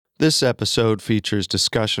This episode features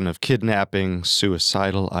discussion of kidnapping,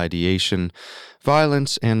 suicidal ideation,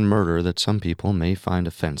 violence, and murder that some people may find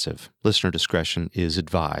offensive. Listener discretion is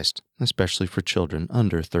advised, especially for children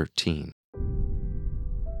under 13.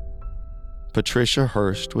 Patricia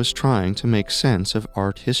Hearst was trying to make sense of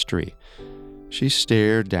art history. She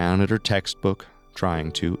stared down at her textbook,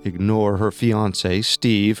 trying to ignore her fiancé,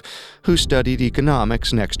 Steve, who studied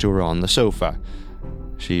economics next to her on the sofa.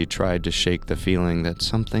 She tried to shake the feeling that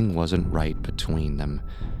something wasn't right between them,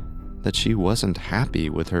 that she wasn't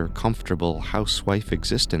happy with her comfortable housewife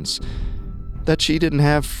existence, that she didn't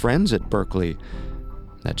have friends at Berkeley,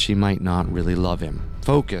 that she might not really love him.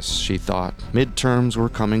 Focus, she thought. Midterms were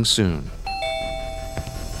coming soon.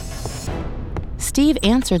 Steve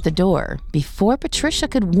answered the door before Patricia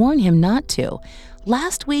could warn him not to.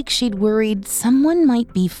 Last week, she'd worried someone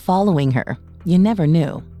might be following her. You never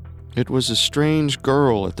knew. It was a strange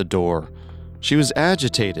girl at the door. She was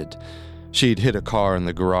agitated. She'd hit a car in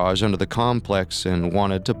the garage under the complex and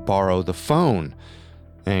wanted to borrow the phone.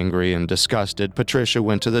 Angry and disgusted, Patricia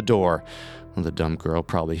went to the door. Well, the dumb girl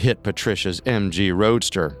probably hit Patricia's MG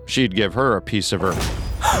Roadster. She'd give her a piece of her.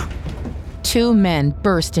 Two men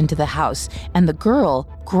burst into the house, and the girl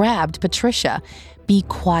grabbed Patricia. "Be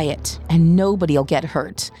quiet, and nobody'll get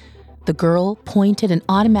hurt." The girl pointed an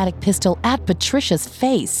automatic pistol at Patricia's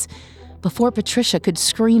face. Before Patricia could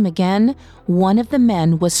scream again, one of the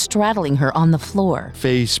men was straddling her on the floor.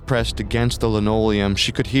 Face pressed against the linoleum,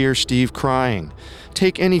 she could hear Steve crying.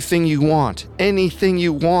 "Take anything you want,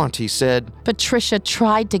 he said. Patricia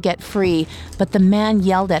tried to get free, but the man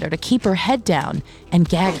yelled at her to keep her head down and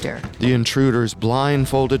gagged her. The intruders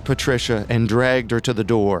blindfolded Patricia and dragged her to the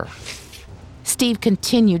door. Steve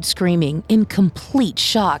continued screaming in complete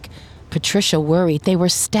shock. Patricia worried they were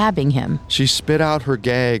stabbing him. She spit out her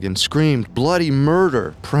gag and screamed bloody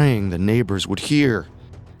murder, praying the neighbors would hear.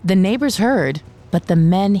 The neighbors heard, but the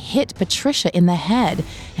men hit Patricia in the head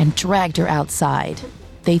and dragged her outside.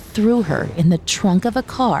 They threw her in the trunk of a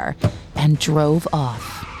car and drove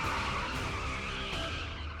off.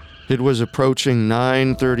 It was approaching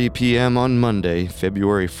 9:30 p.m. on Monday,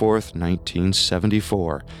 February 4th,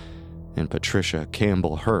 1974, and Patricia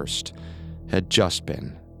Campbell Hearst had just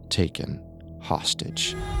been taken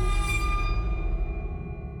hostage.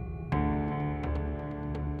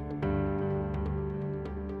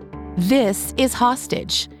 This is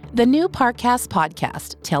Hostage, the new Parcast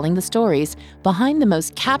podcast telling the stories behind the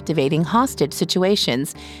most captivating hostage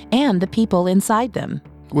situations and the people inside them.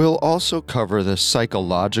 We'll also cover the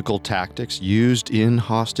psychological tactics used in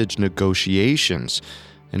hostage negotiations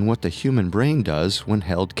and what the human brain does when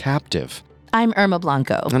held captive. I'm Irma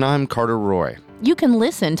Blanco. And I'm Carter Roy. You can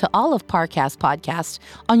listen to all of Parcast podcasts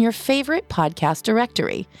on your favorite podcast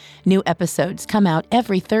directory. New episodes come out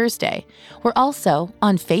every Thursday. We're also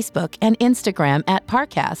on Facebook and Instagram at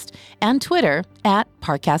Parcast and Twitter at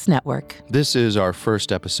Parcast Network. This is our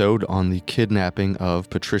first episode on the kidnapping of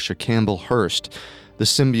Patricia Campbell Hearst, the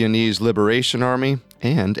Symbionese Liberation Army,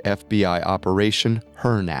 and FBI Operation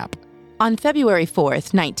HERNAP. On February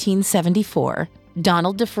 4th, 1974,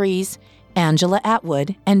 Donald DeFries, Angela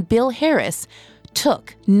Atwood, and Bill Harris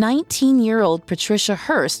took 19-year-old Patricia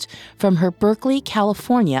Hearst from her Berkeley,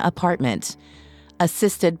 California apartment.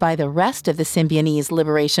 Assisted by the rest of the Symbionese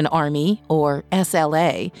Liberation Army, or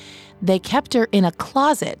SLA, they kept her in a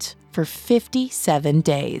closet for 57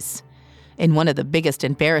 days. In one of the biggest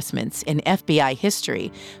embarrassments in FBI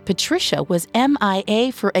history, Patricia was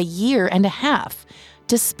MIA for a year and a half,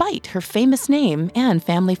 despite her famous name and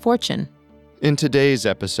family fortune. In today's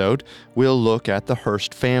episode, we'll look at the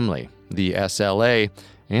Hearst family, the SLA,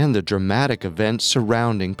 and the dramatic events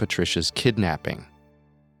surrounding Patricia's kidnapping.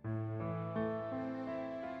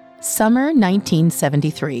 Summer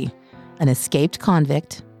 1973. An escaped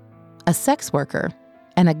convict, a sex worker,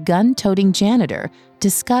 and a gun-toting janitor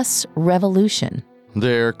discuss revolution.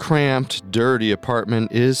 Their cramped, dirty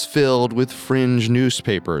apartment is filled with fringe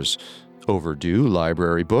newspapers, overdue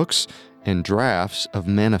library books, and drafts of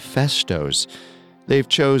manifestos. They've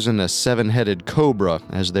chosen a seven-headed cobra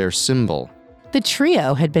as their symbol. The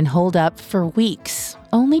trio had been holed up for weeks,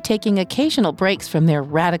 only taking occasional breaks from their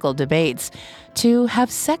radical debates to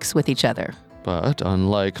have sex with each other. But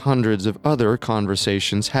unlike hundreds of other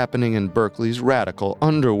conversations happening in Berkeley's radical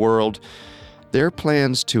underworld, their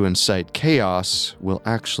plans to incite chaos will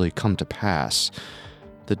actually come to pass.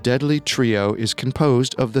 The deadly trio is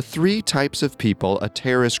composed of the three types of people a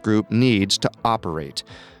terrorist group needs to operate: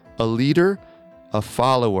 a leader, a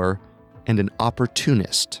follower, and an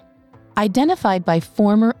opportunist. Identified by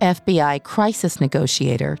former FBI crisis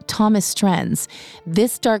negotiator Thomas Strenz,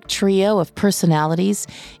 this dark trio of personalities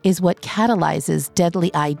is what catalyzes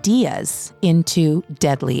deadly ideas into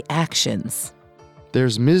deadly actions.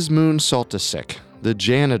 There's Ms. Moon Saltasek, the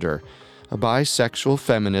janitor, a bisexual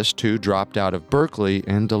feminist who dropped out of Berkeley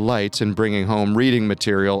and delights in bringing home reading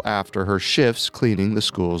material after her shifts cleaning the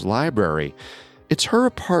school's library. It's her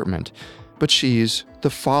apartment, but she's the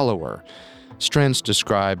follower. Strenz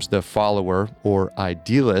describes the follower, or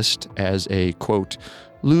idealist, as a, quote,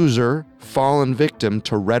 loser, fallen victim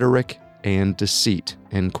to rhetoric and deceit,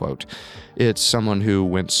 end quote. It's someone who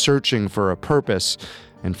went searching for a purpose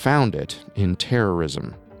and found it in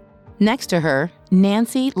terrorism. Next to her,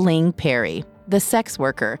 Nancy Ling Perry, the sex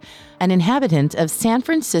worker, an inhabitant of San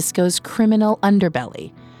Francisco's criminal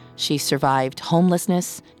underbelly. She survived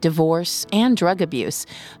homelessness, divorce, and drug abuse,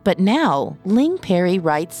 but now Ling Perry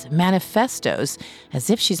writes manifestos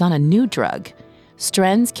as if she's on a new drug.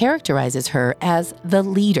 Strenz characterizes her as the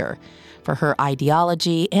leader for her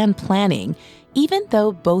ideology and planning, even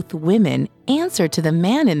though both women answer to the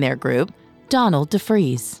man in their group, Donald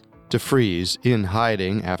DeFreeze. DeFreeze, in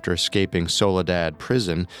hiding after escaping Soledad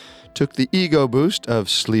prison, took the ego boost of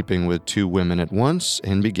sleeping with two women at once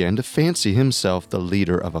and began to fancy himself the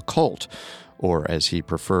leader of a cult, or as he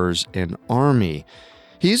prefers, an army.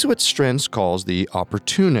 He's what Strenz calls the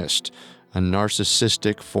opportunist, a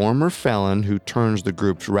narcissistic former felon who turns the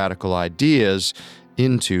group's radical ideas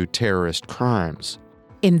into terrorist crimes.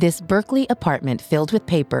 In this Berkeley apartment filled with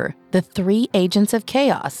paper, the three agents of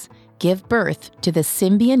chaos give birth to the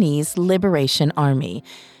Symbionese Liberation Army.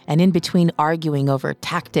 And in between arguing over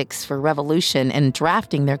tactics for revolution and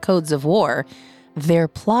drafting their codes of war, they're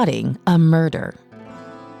plotting a murder.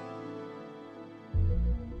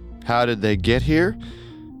 How did they get here?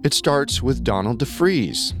 It starts with Donald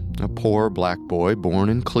DeFreeze, a poor black boy born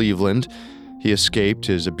in Cleveland. He escaped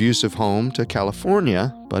his abusive home to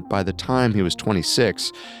California, but by the time he was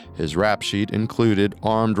 26, his rap sheet included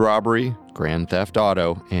armed robbery, grand theft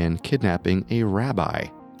auto, and kidnapping a rabbi.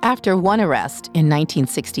 After one arrest in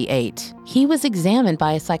 1968, he was examined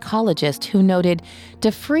by a psychologist who noted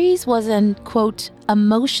DeFreeze was an, quote,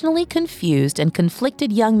 emotionally confused and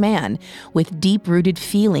conflicted young man with deep-rooted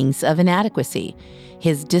feelings of inadequacy.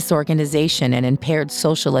 His disorganization and impaired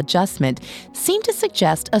social adjustment seemed to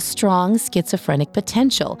suggest a strong schizophrenic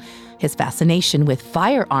potential. His fascination with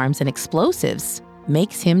firearms and explosives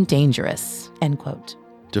makes him dangerous, end quote.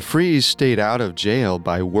 DeFreeze stayed out of jail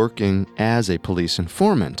by working as a police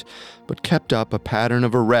informant, but kept up a pattern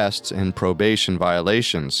of arrests and probation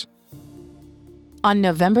violations. On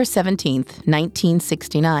November 17,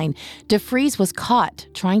 1969, DeFreeze was caught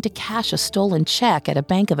trying to cash a stolen check at a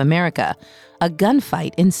Bank of America. A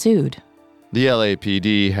gunfight ensued. The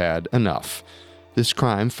LAPD had enough. This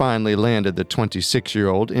crime finally landed the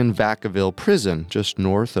 26-year-old in Vacaville Prison, just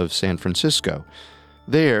north of San Francisco.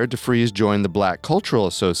 There, DeFreeze joined the Black Cultural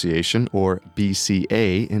Association, or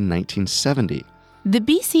BCA, in 1970. The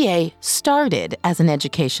BCA started as an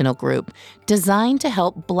educational group designed to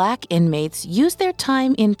help Black inmates use their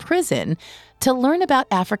time in prison to learn about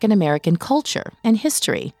African American culture and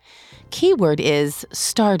history. Keyword is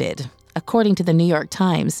started. According to the New York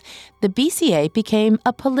Times, the BCA became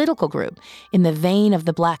a political group in the vein of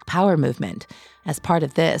the Black Power movement. As part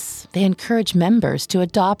of this, they encourage members to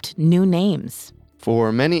adopt new names.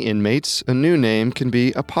 For many inmates, a new name can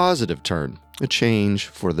be a positive turn, a change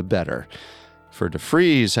for the better. For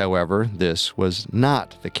DeFreeze, however, this was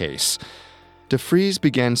not the case. DeFreeze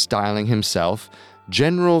began styling himself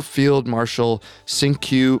General Field Marshal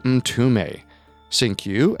Sekou Mtume.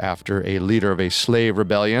 Sekou, after a leader of a slave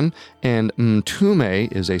rebellion, and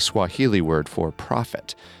Mtume is a Swahili word for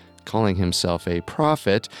prophet. Calling himself a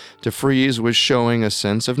prophet, DeFreeze was showing a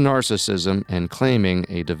sense of narcissism and claiming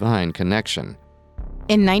a divine connection.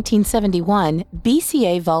 In 1971,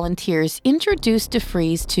 BCA volunteers introduced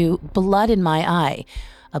DeFreeze to Blood in My Eye,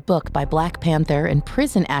 a book by Black Panther and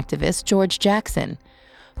prison activist George Jackson.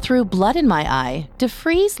 Through Blood in My Eye,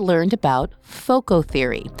 DeFreeze learned about FOCO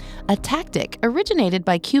theory, a tactic originated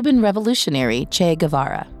by Cuban revolutionary Che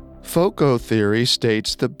Guevara. FOCO theory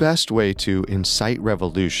states the best way to incite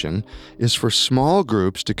revolution is for small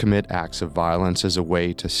groups to commit acts of violence as a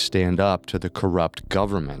way to stand up to the corrupt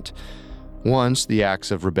government. Once the acts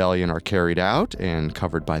of rebellion are carried out and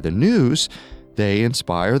covered by the news, they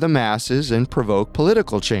inspire the masses and provoke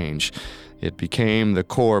political change. It became the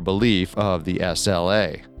core belief of the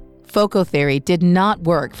SLA. FOCO theory did not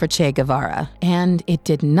work for Che Guevara, and it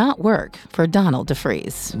did not work for Donald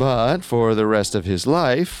DeFreeze. But for the rest of his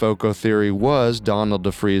life, FOCO theory was Donald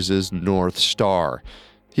DeFreeze's North Star.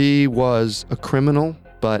 He was a criminal,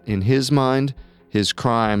 But in his mind, his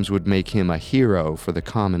crimes would make him a hero for the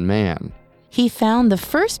common man. He found the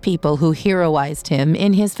first people who heroized him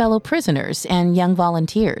in his fellow prisoners and young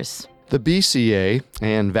volunteers. The BCA,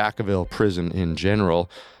 and Vacaville Prison in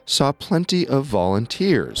general, saw plenty of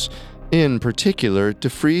volunteers. In particular,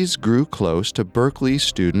 DeFries grew close to Berkeley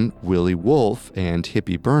student Willie Wolfe and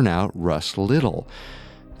hippie burnout Russ Little.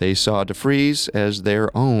 They saw DeFries as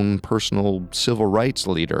their own personal civil rights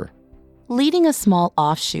leader. Leading a small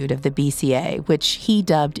offshoot of the BCA, which he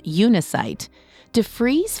dubbed Unicite,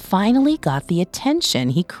 DeFries finally got the attention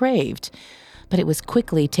he craved, but it was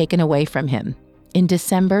quickly taken away from him. In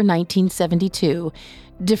December 1972,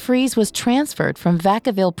 DeFries was transferred from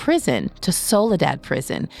Vacaville Prison to Soledad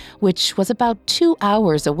Prison, which was about 2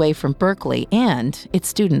 hours away from Berkeley and its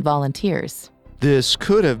student volunteers. This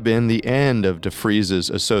could have been the end of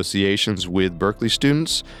DeFries' associations with Berkeley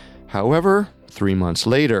students. However, 3 months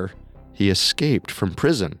later, he escaped from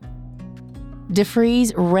prison.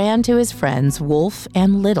 DeFries ran to his friends Wolfe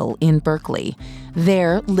and Little in Berkeley.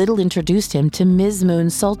 There, Little introduced him to Ms. Moon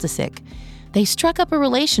Soltysik. They struck up a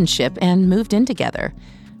relationship and moved in together.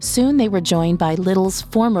 Soon they were joined by Little's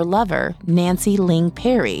former lover, Nancy Ling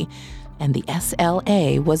Perry, and the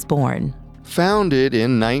SLA was born. Founded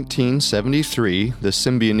in 1973, the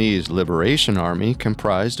Symbionese Liberation Army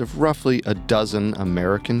comprised of roughly a dozen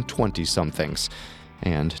American 20-somethings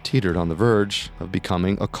and teetered on the verge of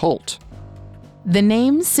becoming a cult. The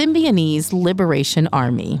name Symbionese Liberation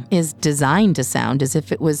Army is designed to sound as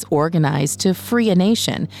if it was organized to free a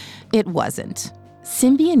nation. It wasn't.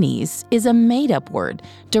 Symbionese is a made-up word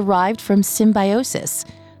derived from symbiosis,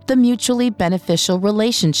 the mutually beneficial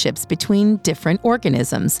relationships between different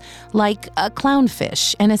organisms, like a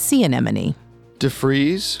clownfish and a sea anemone.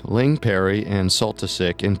 DeFries, Ling Perry, and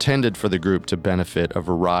Soltysik intended for the group to benefit a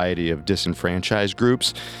variety of disenfranchised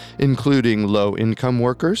groups, including low-income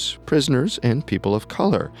workers, prisoners, and people of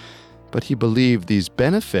color. But he believed these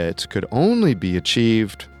benefits could only be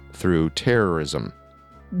achieved through terrorism.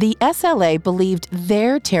 The SLA believed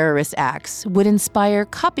their terrorist acts would inspire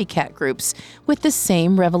copycat groups with the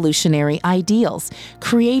same revolutionary ideals,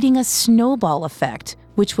 creating a snowball effect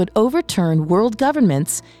which would overturn world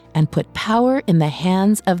governments and put power in the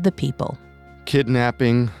hands of the people.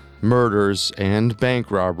 Kidnapping, murders, and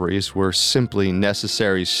bank robberies were simply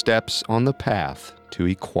necessary steps on the path to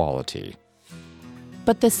equality.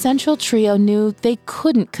 But the Central Trio knew they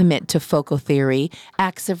couldn't commit to Foco theory,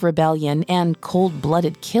 acts of rebellion, and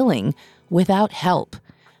cold-blooded killing without help.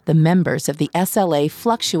 The members of the SLA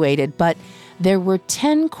fluctuated, but there were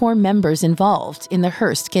 10 core members involved in the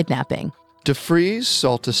Hearst kidnapping. DeFries,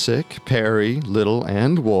 Soltysik, Perry, Little,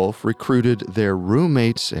 and Wolfe recruited their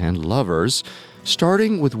roommates and lovers,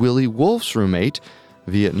 starting with Willie Wolfe's roommate,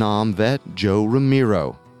 Vietnam vet Joe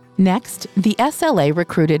Ramiro. Next, the SLA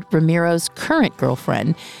recruited Ramiro's current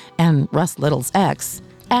girlfriend and Russ Little's ex,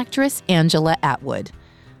 actress Angela Atwood.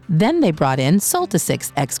 Then they brought in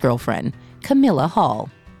Soltysik's ex-girlfriend, Camilla Hall.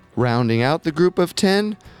 Rounding out the group of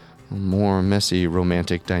 10, more messy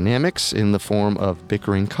romantic dynamics in the form of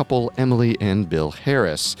bickering couple Emily and Bill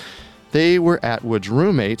Harris. They were Atwood's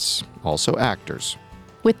roommates, also actors.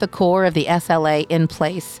 With the core of the SLA in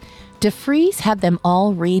place, DeFries had them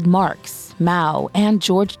all read Marx, Mao, and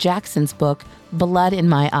George Jackson's book, Blood in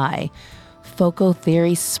My Eye. Foco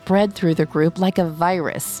theory spread through the group like a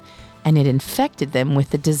virus, and it infected them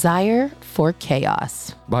with the desire for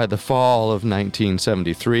chaos. By the fall of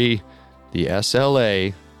 1973, the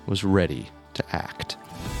SLA was ready to act.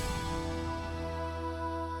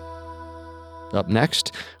 Up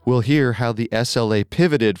next, we'll hear how the SLA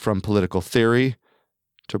pivoted from political theory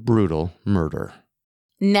to brutal murder.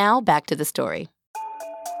 Now back to the story.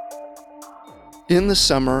 In the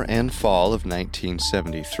summer and fall of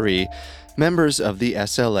 1973, members of the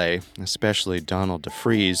SLA, especially Donald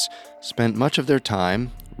DeFries, spent much of their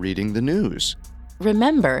time reading the news.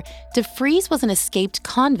 Remember, DeFries was an escaped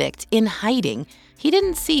convict in hiding. He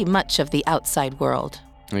didn't see much of the outside world.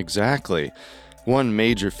 Exactly. One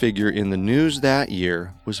major figure in the news that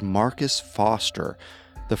year was Marcus Foster,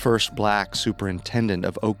 the first black superintendent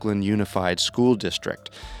of Oakland Unified School District.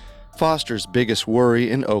 Foster's biggest worry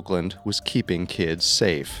in Oakland was keeping kids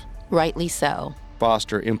safe. Rightly so.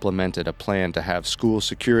 Foster implemented a plan to have school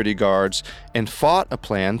security guards and fought a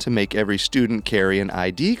plan to make every student carry an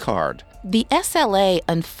ID card. The SLA,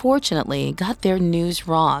 unfortunately, got their news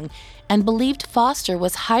wrong and believed Foster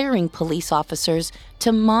was hiring police officers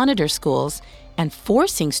to monitor schools and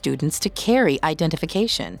forcing students to carry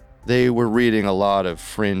identification. They were reading a lot of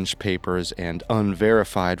fringe papers and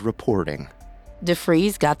unverified reporting.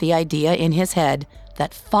 DeFries got the idea in his head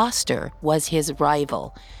that Foster was his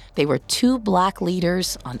rival. They were two black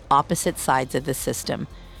leaders on opposite sides of the system.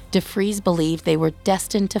 DeFries believed they were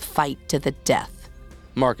destined to fight to the death.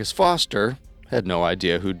 Marcus Foster had no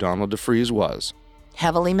idea who Donald DeFries was.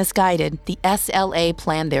 Heavily misguided, the SLA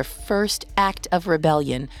planned their first act of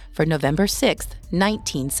rebellion for November 6,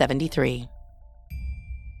 1973.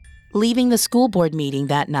 Leaving the school board meeting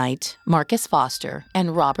that night, Marcus Foster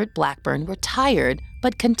and Robert Blackburn were tired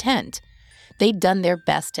but content. They'd done their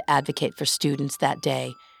best to advocate for students that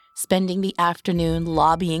day, spending the afternoon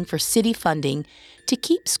lobbying for city funding to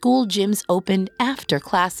keep school gyms open after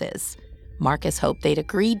classes. Marcus hoped they'd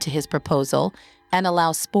agreed to his proposal and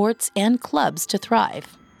allow sports and clubs to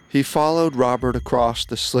thrive. He followed Robert across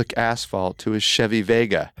the slick asphalt to his Chevy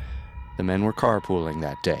Vega. The men were carpooling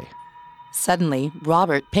that day. Suddenly,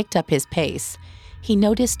 Robert picked up his pace. He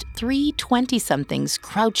noticed three 20-somethings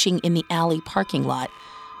crouching in the alley parking lot.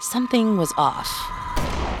 Something was off.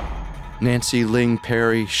 Nancy Ling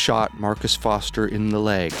Perry shot Marcus Foster in the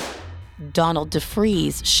leg. Donald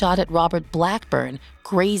DeFries shot at Robert Blackburn,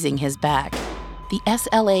 grazing his back. The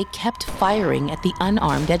SLA kept firing at the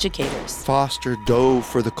unarmed educators. Foster dove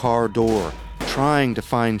for the car door, trying to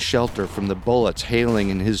find shelter from the bullets hailing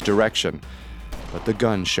in his direction. But the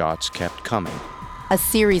gunshots kept coming. A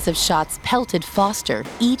series of shots pelted Foster,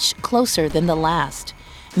 each closer than the last.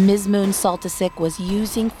 Ms. Moon Saltisic was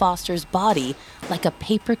using Foster's body like a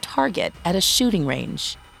paper target at a shooting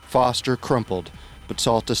range. Foster crumpled, but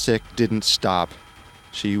Saltisic didn't stop.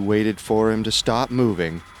 She waited for him to stop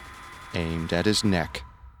moving, aimed at his neck.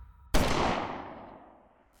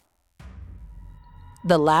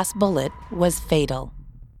 The last bullet was fatal.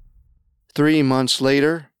 3 months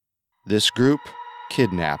later, this group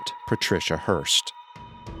kidnapped Patricia Hearst.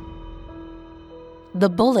 The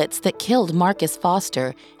bullets that killed Marcus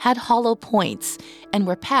Foster had hollow points and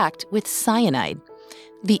were packed with cyanide.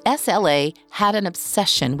 The SLA had an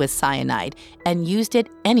obsession with cyanide and used it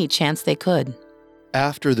any chance they could.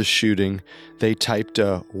 After the shooting, they typed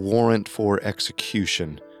a warrant for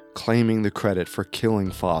execution, claiming the credit for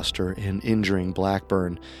killing Foster and injuring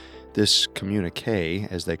Blackburn. This communique,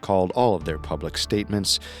 as they called all of their public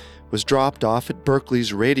statements, was dropped off at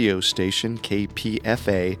Berkeley's radio station,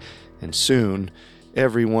 KPFA, and soon,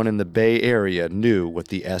 everyone in the Bay Area knew what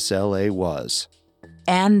the SLA was.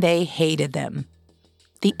 And they hated them.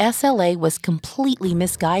 The SLA was completely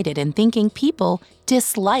misguided in thinking people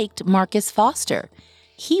disliked Marcus Foster.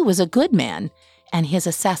 He was a good man, and his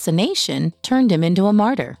assassination turned him into a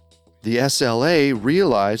martyr. The SLA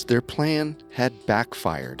realized their plan had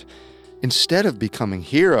backfired. Instead of becoming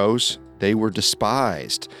heroes, they were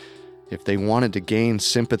despised. If they wanted to gain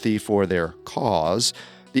sympathy for their cause,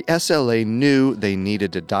 the SLA knew they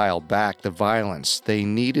needed to dial back the violence. They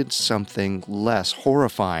needed something less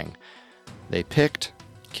horrifying. They picked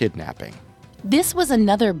kidnapping. This was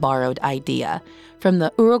another borrowed idea from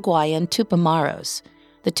the Uruguayan Tupamaros.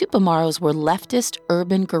 The Tupamaros were leftist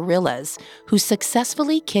urban guerrillas who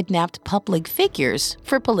successfully kidnapped public figures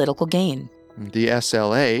for political gain. The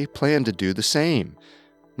SLA planned to do the same.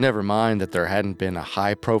 Never mind that there hadn't been a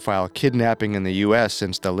high-profile kidnapping in the U.S.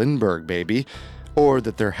 since the Lindbergh baby, or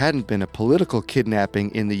that there hadn't been a political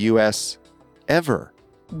kidnapping in the U.S. ever.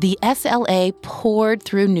 The SLA poured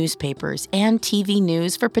through newspapers and TV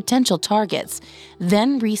news for potential targets,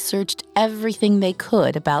 then researched everything they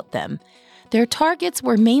could about them. Their targets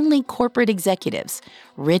were mainly corporate executives,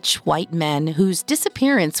 rich white men whose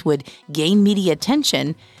disappearance would gain media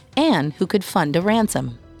attention and who could fund a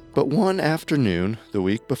ransom. But one afternoon, the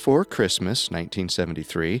week before Christmas,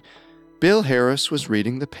 1973, Bill Harris was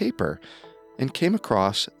reading the paper and came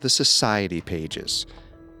across the society pages.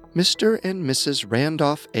 Mr. and Mrs.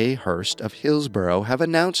 Randolph A. Hearst of Hillsborough have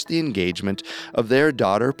announced the engagement of their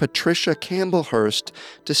daughter Patricia Campbell Hearst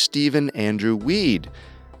to Stephen Andrew Weed.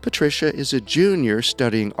 Patricia is a junior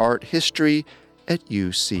studying art history at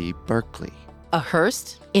UC Berkeley. A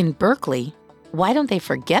Hearst in Berkeley? Why don't they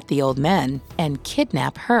forget the old men and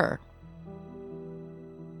kidnap her?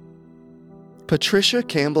 Patricia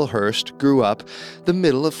Campbell Hearst grew up the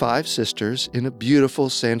middle of 5 sisters in a beautiful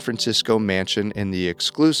San Francisco mansion in the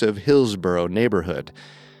exclusive Hillsborough neighborhood.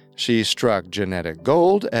 She struck genetic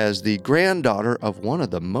gold as the granddaughter of one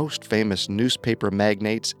of the most famous newspaper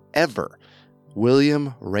magnates ever,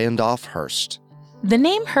 William Randolph Hearst. The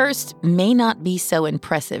name Hearst may not be so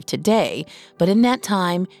impressive today, but in that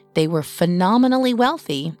time, they were phenomenally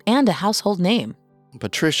wealthy and a household name.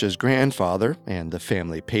 Patricia's grandfather and the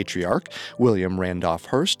family patriarch, William Randolph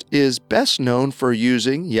Hearst, is best known for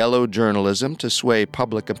using yellow journalism to sway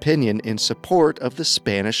public opinion in support of the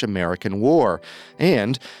Spanish-American War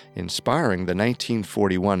and inspiring the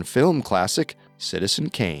 1941 film classic Citizen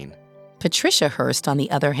Kane. Patricia Hearst, on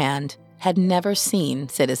the other hand, had never seen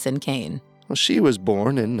Citizen Kane. Well, she was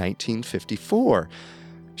born in 1954.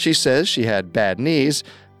 She says she had bad knees,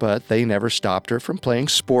 but they never stopped her from playing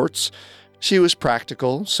sports. She was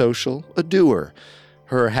practical, social, a doer.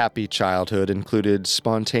 Her happy childhood included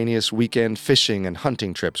spontaneous weekend fishing and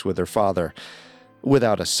hunting trips with her father.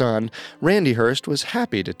 Without a son, Randy Hearst was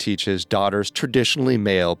happy to teach his daughters traditionally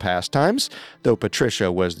male pastimes, though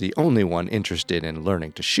Patricia was the only one interested in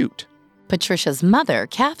learning to shoot. Patricia's mother,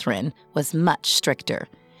 Catherine, was much stricter.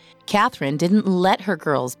 Catherine didn't let her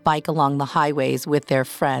girls bike along the highways with their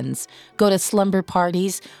friends, go to slumber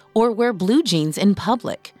parties, or wear blue jeans in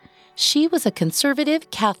public. She was a conservative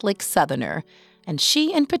Catholic Southerner, and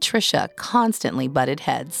she and Patricia constantly butted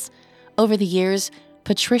heads. Over the years,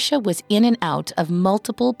 Patricia was in and out of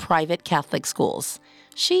multiple private Catholic schools.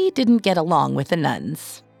 She didn't get along with the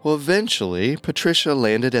nuns. Well, eventually, Patricia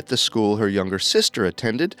landed at the school her younger sister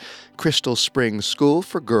attended, Crystal Springs School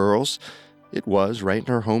for Girls. It was right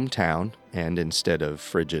in her hometown, and instead of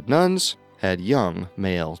frigid nuns, had young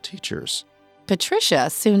male teachers. Patricia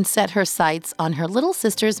soon set her sights on her little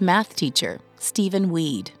sister's math teacher, Stephen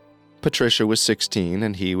Weed. Patricia was 16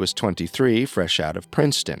 and he was 23, fresh out of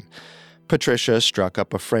Princeton. Patricia struck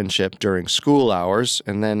up a friendship during school hours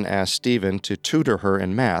and then asked Stephen to tutor her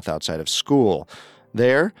in math outside of school.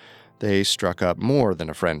 There, they struck up more than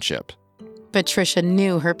a friendship. Patricia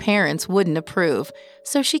knew her parents wouldn't approve,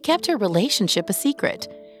 so she kept her relationship a secret.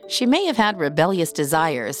 She may have had rebellious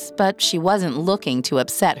desires, but she wasn't looking to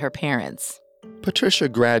upset her parents. Patricia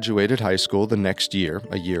graduated high school the next year,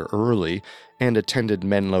 a year early, and attended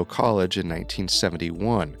Menlo College in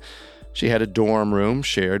 1971. She had a dorm room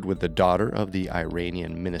shared with the daughter of the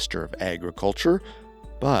Iranian Minister of Agriculture,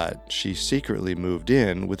 but she secretly moved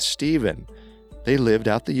in with Stephen. They lived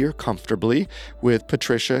out the year comfortably, with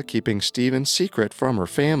Patricia keeping Stephen's secret from her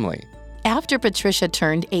family. After Patricia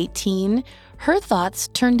turned 18, her thoughts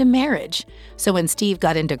turned to marriage. So when Steve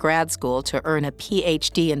got into grad school to earn a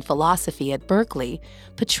PhD in philosophy at Berkeley,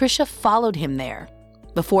 Patricia followed him there.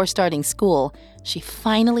 Before starting school, she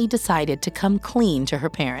finally decided to come clean to her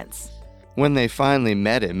parents. When they finally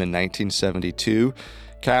met him in 1972,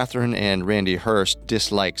 Catherine and Randy Hearst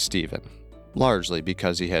disliked Stephen, largely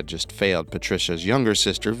because he had just failed Patricia's younger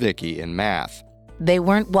sister, Vicky, in math. They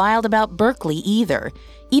weren't wild about Berkeley either.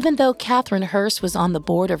 Even though Catherine Hearst was on the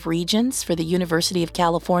Board of Regents for the University of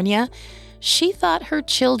California, she thought her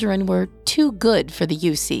children were too good for the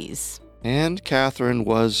UCs. And Catherine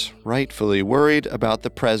was rightfully worried about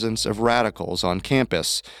the presence of radicals on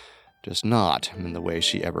campus, just not in the way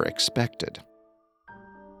she ever expected.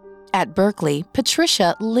 At Berkeley,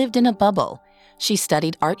 Patricia lived in a bubble. She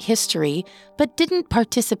studied art history, but didn't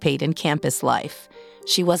participate in campus life.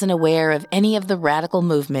 She wasn't aware of any of the radical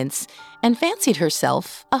movements and fancied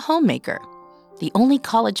herself a homemaker. The only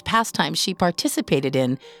college pastime she participated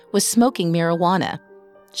in was smoking marijuana.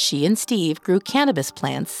 She and Steve grew cannabis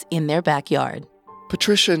plants in their backyard.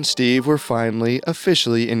 Patricia and Steve were finally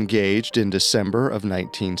officially engaged in December of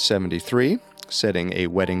 1973, setting a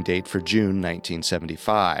wedding date for June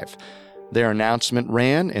 1975. Their announcement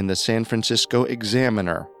ran in the San Francisco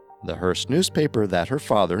Examiner, the Hearst newspaper that her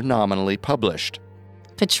father nominally published.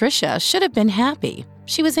 Patricia should have been happy.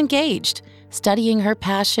 She was engaged, studying her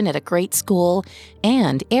passion at a great school,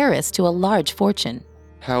 and heiress to a large fortune.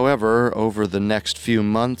 However, over the next few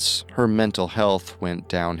months, her mental health went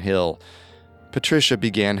downhill. Patricia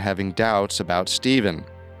began having doubts about Stephen.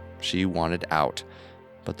 She wanted out,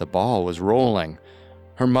 but the ball was rolling.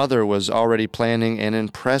 Her mother was already planning an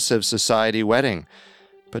impressive society wedding.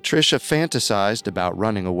 Patricia fantasized about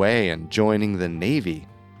running away and joining the Navy,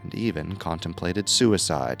 and even contemplated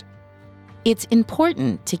suicide. It's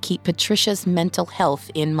important to keep Patricia's mental health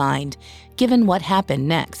in mind, given what happened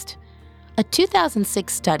next. A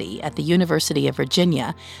 2006 study at the University of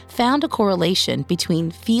Virginia found a correlation between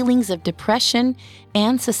feelings of depression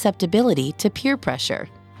and susceptibility to peer pressure.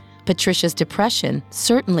 Patricia's depression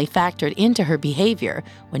certainly factored into her behavior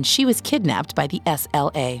when she was kidnapped by the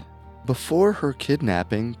SLA. Before her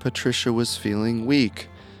kidnapping, Patricia was feeling weak,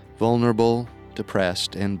 vulnerable,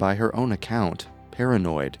 depressed, and by her own account,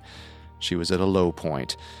 paranoid. She was at a low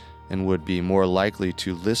point and would be more likely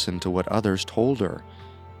to listen to what others told her.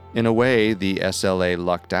 In a way, the SLA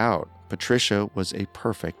lucked out. Patricia was a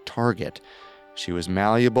perfect target. She was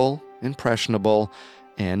malleable, impressionable,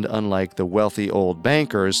 and unlike the wealthy old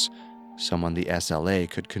bankers, someone the SLA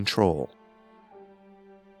could control.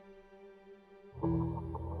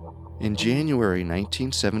 In January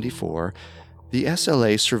 1974, the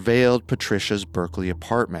SLA surveilled Patricia's Berkeley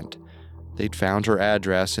apartment. They'd found her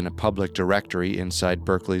address in a public directory inside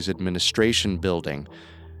Berkeley's administration building.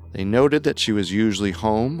 They noted that she was usually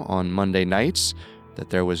home on Monday nights, that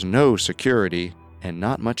there was no security, and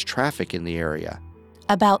not much traffic in the area.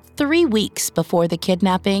 About 3 weeks before the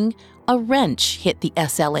kidnapping, a wrench hit the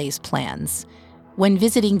SLA's plans. When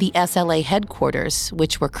visiting the SLA headquarters,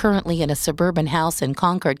 which were currently in a suburban house in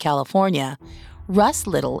Concord, California, Russ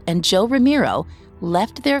Little and Joe Ramiro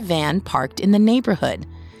left their van parked in the neighborhood.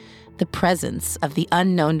 The presence of the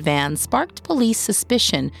unknown van sparked police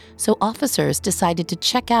suspicion, so officers decided to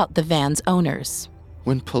check out the van's owners.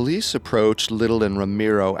 When police approached Little and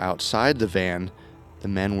Ramiro outside the van, the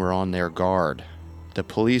men were on their guard. The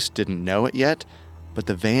police didn't know it yet, but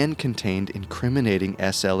the van contained incriminating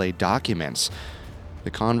SLA documents. The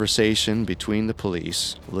conversation between the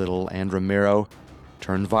police, Little and Ramiro,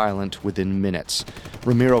 turned violent within minutes.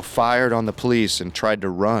 Ramiro fired on the police and tried to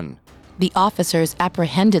run. The officers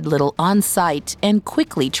apprehended Little on sight and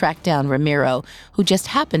quickly tracked down Ramiro, who just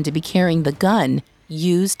happened to be carrying the gun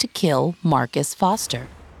used to kill Marcus Foster.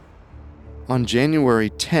 On January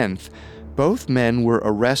 10th, both men were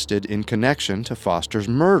arrested in connection to Foster's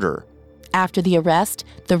murder. After the arrest,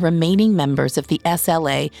 the remaining members of the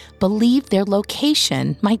SLA believed their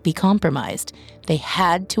location might be compromised. They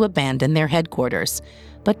had to abandon their headquarters.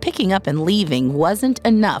 But picking up and leaving wasn't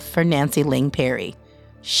enough for Nancy Ling Perry.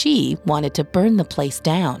 She wanted to burn the place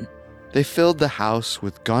down. They filled the house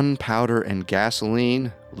with gunpowder and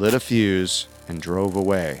gasoline, lit a fuse, and drove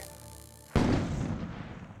away.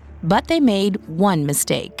 But they made one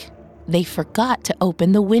mistake. They forgot to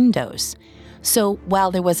open the windows. So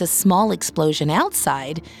while there was a small explosion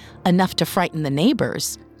outside, enough to frighten the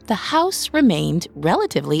neighbors, the house remained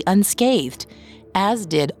relatively unscathed, as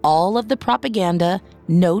did all of the propaganda,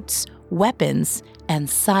 notes, weapons, and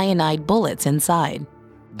cyanide bullets inside.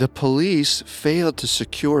 The police failed to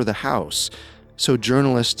secure the house, so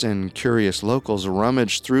journalists and curious locals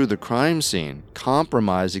rummaged through the crime scene,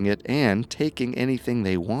 compromising it and taking anything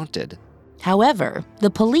they wanted. However, the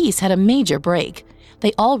police had a major break.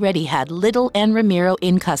 They already had Little and Ramiro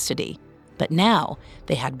in custody. But now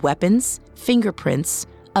they had weapons, fingerprints,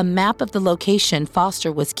 a map of the location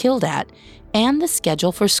Foster was killed at, and the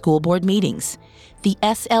schedule for school board meetings. The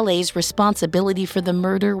SLA's responsibility for the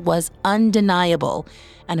murder was undeniable,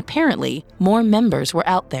 and apparently more members were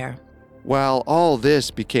out there. While all this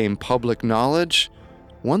became public knowledge,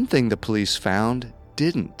 one thing the police found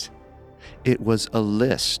didn't. It was a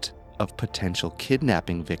list of potential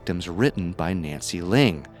kidnapping victims written by Nancy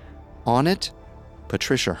Ling. On it,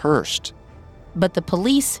 Patricia Hearst. But the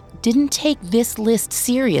police didn't take this list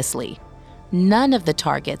seriously. None of the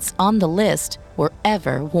targets on the list were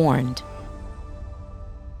ever warned.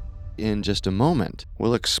 In just a moment,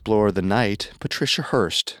 we'll explore the night Patricia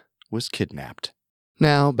Hearst was kidnapped.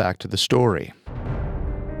 Now, back to the story.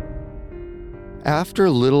 After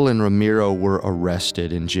Little and Ramiro were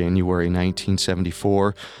arrested in January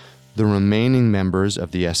 1974, the remaining members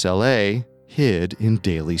of the SLA hid in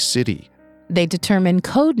Daly City. They determined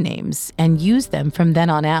code names and used them from then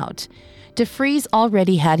on out. DeFries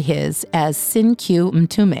already had his as Sin Q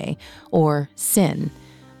Mtume, or Sin.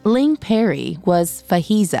 Ling Perry was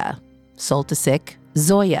Fahiza, Soltysik,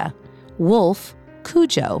 Zoya, Wolf,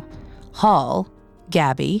 Cujo, Hall,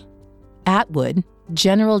 Gabby, Atwood,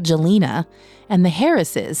 General Jelena, and the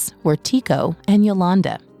Harrises were Tico and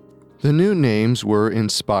Yolanda. The new names were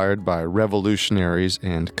inspired by revolutionaries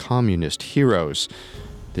and communist heroes.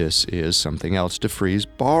 This is something else DeFries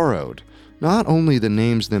borrowed. Not only the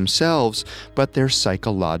names themselves, but their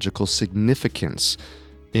psychological significance.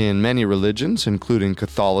 In many religions, including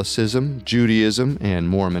Catholicism, Judaism, and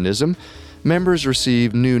Mormonism, members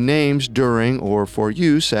receive new names during or for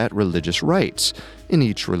use at religious rites. In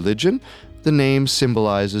each religion, the name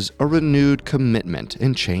symbolizes a renewed commitment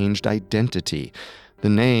and changed identity. The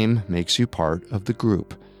name makes you part of the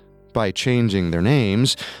group. By changing their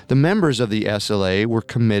names, the members of the SLA were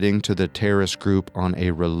committing to the terrorist group on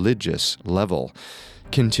a religious level.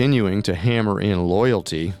 Continuing to hammer in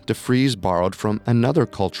loyalty, DeFries borrowed from another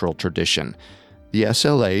cultural tradition. The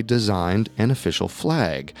SLA designed an official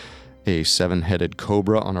flag, a 7-headed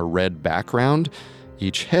cobra on a red background.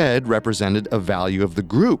 Each head represented a value of the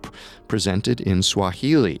group, presented in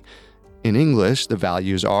Swahili. In English, the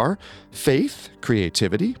values are faith,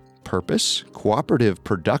 creativity, purpose, cooperative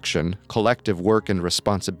production, collective work and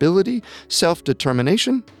responsibility,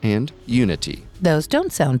 self-determination, and unity. Those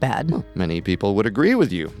don't sound bad. Well, many people would agree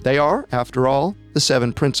with you. They are, after all, the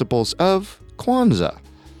 7 principles of Kwanzaa.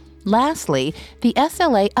 Lastly, the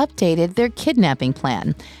SLA updated their kidnapping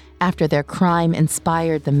plan. After their crime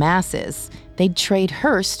inspired the masses, they'd trade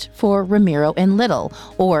Hearst for Ramiro and Little,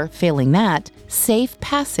 or, failing that, safe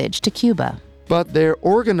passage to Cuba. But their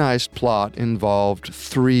organized plot involved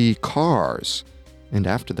 3 cars. And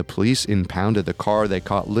after the police impounded the car they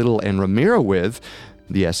caught Little and Ramiro with,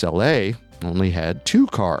 the SLA only had 2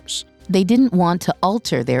 cars. They didn't want to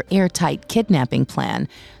alter their airtight kidnapping plan,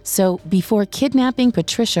 so before kidnapping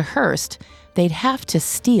Patricia Hearst, they'd have to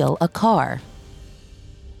steal a car.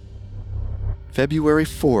 February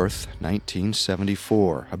 4th,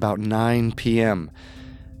 1974, about 9 p.m.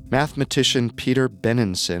 Mathematician Peter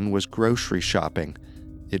Benenson was grocery shopping.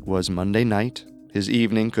 It was Monday night. His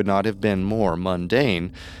evening could not have been more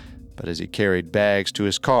mundane, but as he carried bags to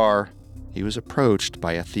his car, he was approached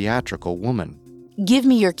by a theatrical woman. "Give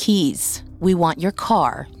me your keys. We want your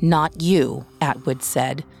car, not you," Atwood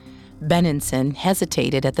said. Benenson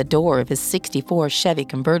hesitated at the door of his '64 Chevy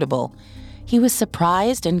convertible. He was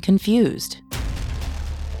surprised and confused.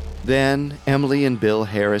 Then Emily and Bill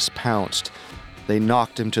Harris pounced. They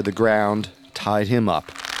knocked him to the ground, tied him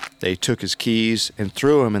up. They took his keys and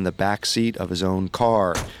threw him in the back seat of his own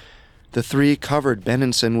car. The 3 covered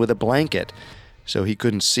Benenson with a blanket so he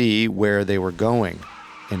couldn't see where they were going,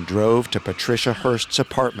 and drove to Patricia Hearst's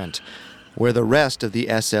apartment, where the rest of the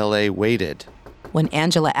SLA waited. When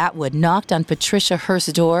Angela Atwood knocked on Patricia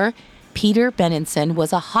Hearst's door, Peter Benenson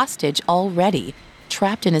was a hostage already,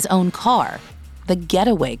 trapped in his own car, the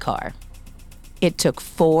getaway car. It took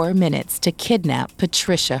 4 minutes to kidnap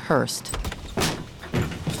Patricia Hearst.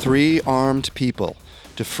 3 armed people,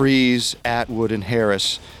 DeFries, Atwood, and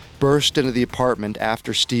Harris, burst into the apartment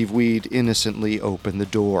after Steve Weed innocently opened the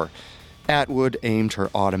door. Atwood aimed her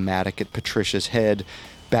automatic at Patricia's head,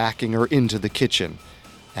 backing her into the kitchen.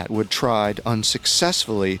 Atwood tried,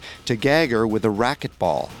 unsuccessfully, to gag her with a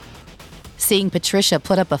racquetball. Seeing Patricia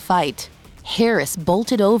put up a fight, Harris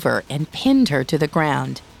bolted over and pinned her to the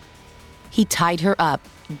ground. He tied her up,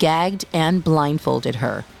 gagged, and blindfolded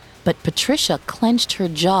her, but Patricia clenched her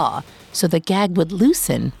jaw so the gag would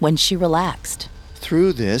loosen when she relaxed.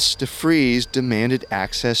 Through this, DeFries demanded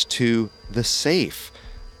access to the safe.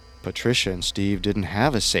 Patricia and Steve didn't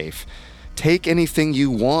have a safe. "Take anything you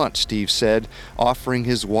want," Steve said, offering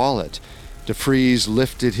his wallet. DeFries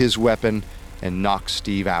lifted his weapon and knocked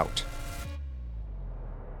Steve out.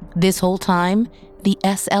 This whole time, the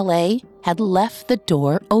SLA had left the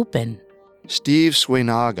door open. Steve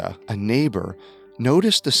Swenaga, a neighbor,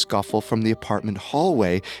 noticed the scuffle from the apartment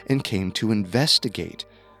hallway and came to investigate.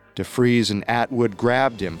 DeFries and Atwood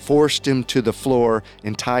grabbed him, forced him to the floor,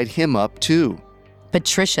 and tied him up too.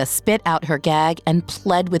 Patricia spit out her gag and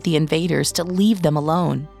pled with the invaders to leave them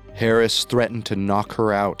alone. Harris threatened to knock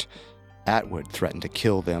her out. Atwood threatened to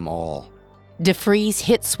kill them all. DeFries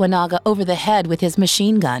hit Swenaga over the head with his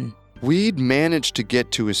machine gun. Weed managed to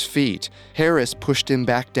get to his feet. Harris pushed him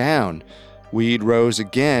back down. Weed rose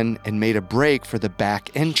again and made a break for the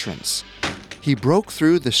back entrance. He broke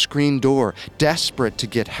through the screen door, desperate to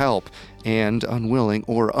get help and unwilling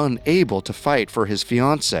or unable to fight for his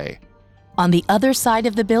fiancée. On the other side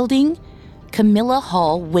of the building, Camilla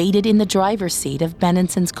Hall waited in the driver's seat of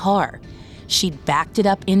Benenson's car. She'd backed it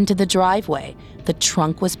up into the driveway. The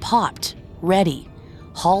trunk was popped, ready.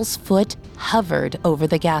 Hall's foot hovered over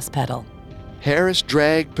the gas pedal. Harris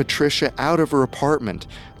dragged Patricia out of her apartment,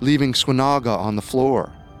 leaving Swenaga on the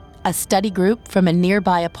floor. A study group from a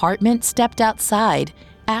nearby apartment stepped outside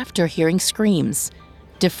after hearing screams.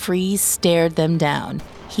 DeFries stared them down.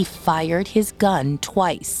 He fired his gun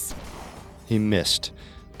twice. He missed,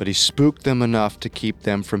 but he spooked them enough to keep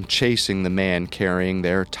them from chasing the man carrying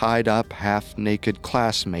their tied-up, half-naked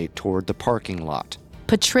classmate toward the parking lot.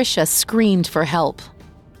 Patricia screamed for help.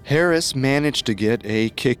 Harris managed to get a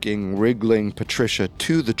kicking, wriggling Patricia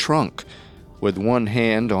to the trunk. With one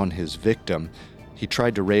hand on his victim, he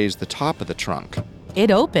tried to raise the top of the trunk. It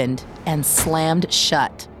opened and slammed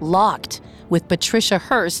shut, locked, with Patricia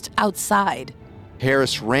Hearst outside.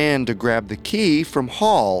 Harris ran to grab the key from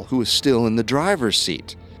Hall, who was still in the driver's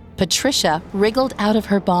seat. Patricia wriggled out of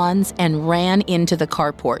her bonds and ran into the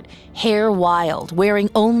carport, hair wild, wearing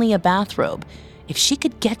only a bathrobe. If she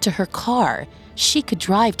could get to her car, she could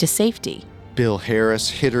drive to safety. Bill Harris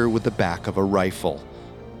hit her with the back of a rifle.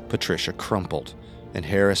 Patricia crumpled, and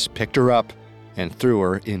Harris picked her up and threw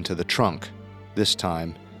her into the trunk. This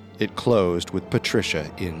time, it closed with Patricia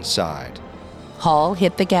inside. Hall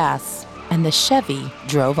hit the gas, and the Chevy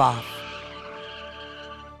drove off.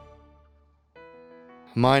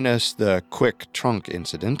 Minus the quick trunk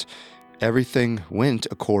incident, everything went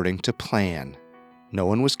according to plan. No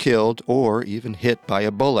one was killed or even hit by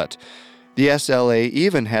a bullet. The SLA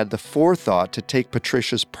even had the forethought to take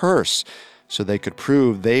Patricia's purse so they could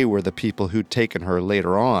prove they were the people who'd taken her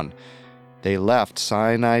later on. They left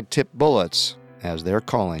cyanide-tipped bullets as their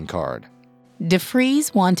calling card.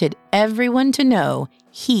 DeFries wanted everyone to know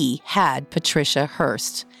he had Patricia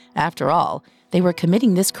Hearst. After all, they were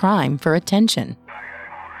committing this crime for attention.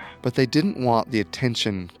 But they didn't want the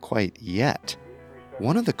attention quite yet.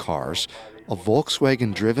 One of the cars, a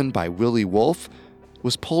Volkswagen driven by Willie Wolf,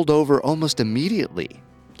 was pulled over almost immediately.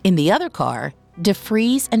 In the other car,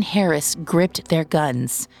 DeFries and Heiress gripped their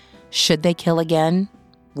guns. Should they kill again?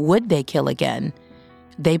 Would they kill again?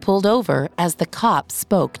 They pulled over as the cop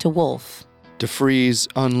spoke to Wolf. DeFries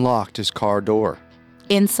unlocked his car door.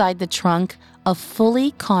 Inside the trunk, a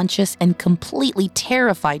fully conscious and completely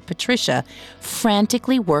terrified Patricia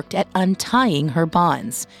frantically worked at untying her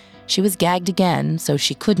bonds. She was gagged again, so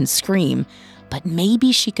she couldn't scream, but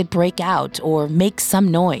maybe she could break out or make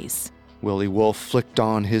some noise. Willie Wolf flicked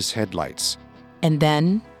on his headlights. And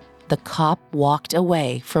then the cop walked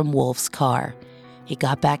away from Wolf's car. He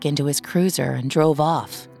got back into his cruiser and drove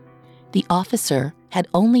off. The officer had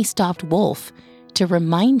only stopped Wolf to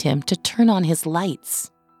remind him to turn on his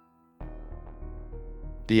lights.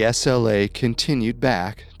 The SLA continued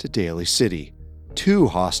back to Daly City, 2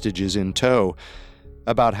 hostages in tow.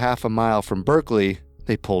 About half a mile from Berkeley,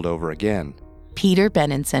 they pulled over again. Peter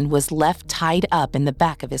Benenson was left tied up in the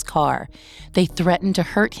back of his car. They threatened to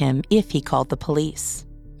hurt him if he called the police.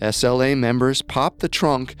 SLA members popped the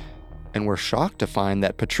trunk and were shocked to find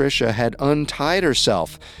that Patricia had untied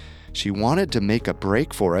herself. She wanted to make a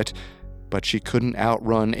break for it, but she couldn't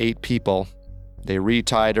outrun 8 people. They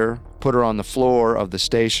retied her, put her on the floor of the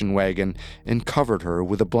station wagon, and covered her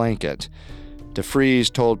with a blanket.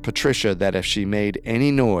 DeFries told Patricia that if she made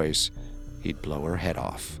any noise, he'd blow her head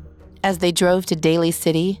off. As they drove to Daly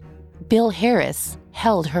City, Bill Heiress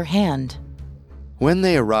held her hand. When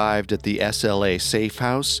they arrived at the SLA safe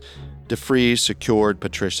house, DeFries secured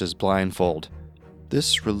Patricia's blindfold.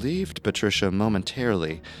 This relieved Patricia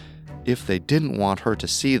momentarily. If they didn't want her to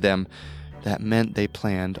see them, that meant they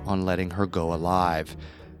planned on letting her go alive.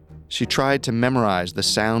 She tried to memorize the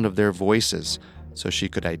sound of their voices so she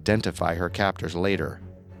could identify her captors later.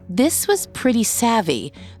 This was pretty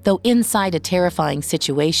savvy, though inside a terrifying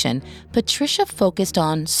situation, Patricia focused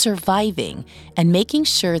on surviving and making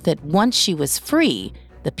sure that once she was free,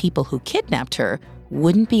 the people who kidnapped her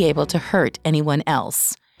wouldn't be able to hurt anyone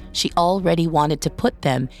else. She already wanted to put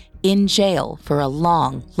them in jail for a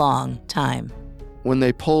long, long time. When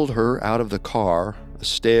they pulled her out of the car, a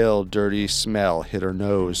stale, dirty smell hit her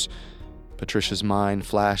nose. Patricia's mind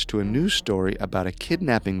flashed to a news story about a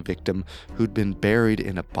kidnapping victim who'd been buried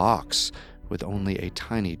in a box with only a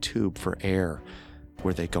tiny tube for air.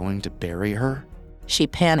 Were they going to bury her? She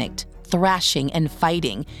panicked, thrashing and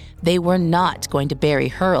fighting. They were not going to bury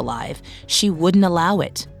her alive. She wouldn't allow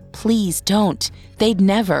it. Please don't. They'd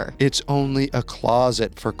never. It's only a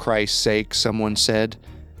closet, for Christ's sake, someone said.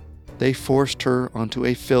 They forced her onto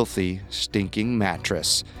a filthy, stinking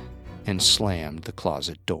mattress and slammed the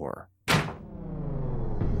closet door.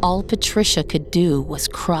 All Patricia could do was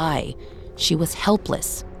cry. She was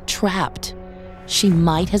helpless, trapped. She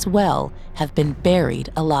might as well have been buried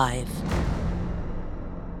alive.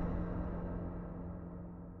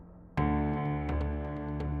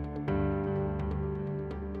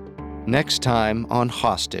 Next time on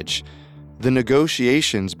Hostage, the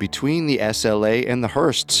negotiations between the SLA and the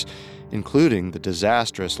Hearsts, including the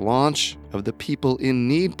disastrous launch of the People in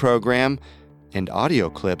Need program and audio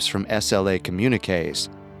clips from SLA communiques.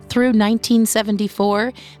 Through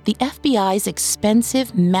 1974, the FBI's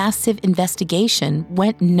expensive, massive investigation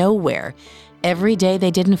went nowhere. Every day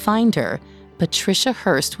they didn't find her, Patricia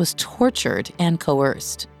Hearst was tortured and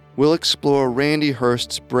coerced. We'll explore Randy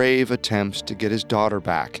Hearst's brave attempts to get his daughter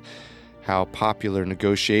back, how popular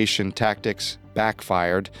negotiation tactics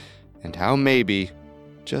backfired, and how maybe,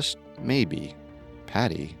 just maybe,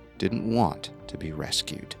 Patty didn't want to be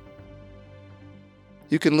rescued.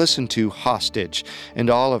 You can listen to Hostage and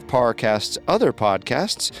all of Parcast's other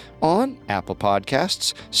podcasts on Apple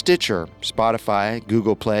Podcasts, Stitcher, Spotify,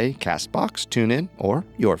 Google Play, CastBox, TuneIn, or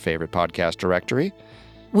your favorite podcast directory.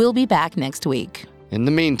 We'll be back next week. In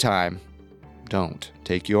the meantime, don't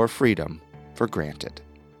take your freedom for granted.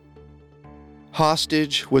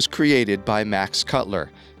 Hostage was created by Max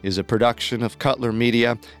Cutler, is a production of Cutler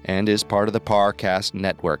Media, and is part of the Parcast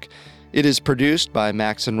network. It is produced by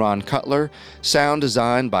Max and Ron Cutler, sound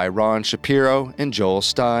designed by Ron Shapiro and Joel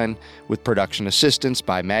Stein, with production assistance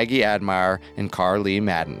by Maggie Admire and Carly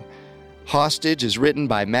Madden. Hostage is written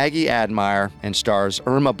by Maggie Admire and stars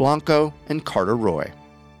Irma Blanco and Carter Roy.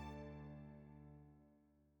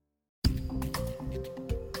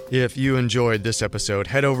 If you enjoyed this episode,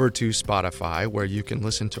 head over to Spotify, where you can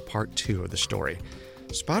listen to part 2 of the story.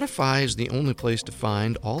 Spotify is the only place to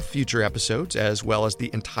find all future episodes, as well as the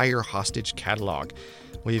entire hostage catalog.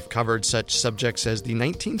 We've covered such subjects as the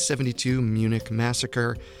 1972 Munich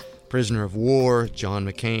Massacre, prisoner of war John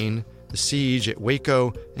McCain, the siege at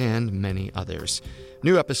Waco, and many others.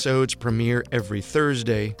 New episodes premiere every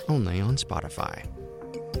Thursday, only on Spotify.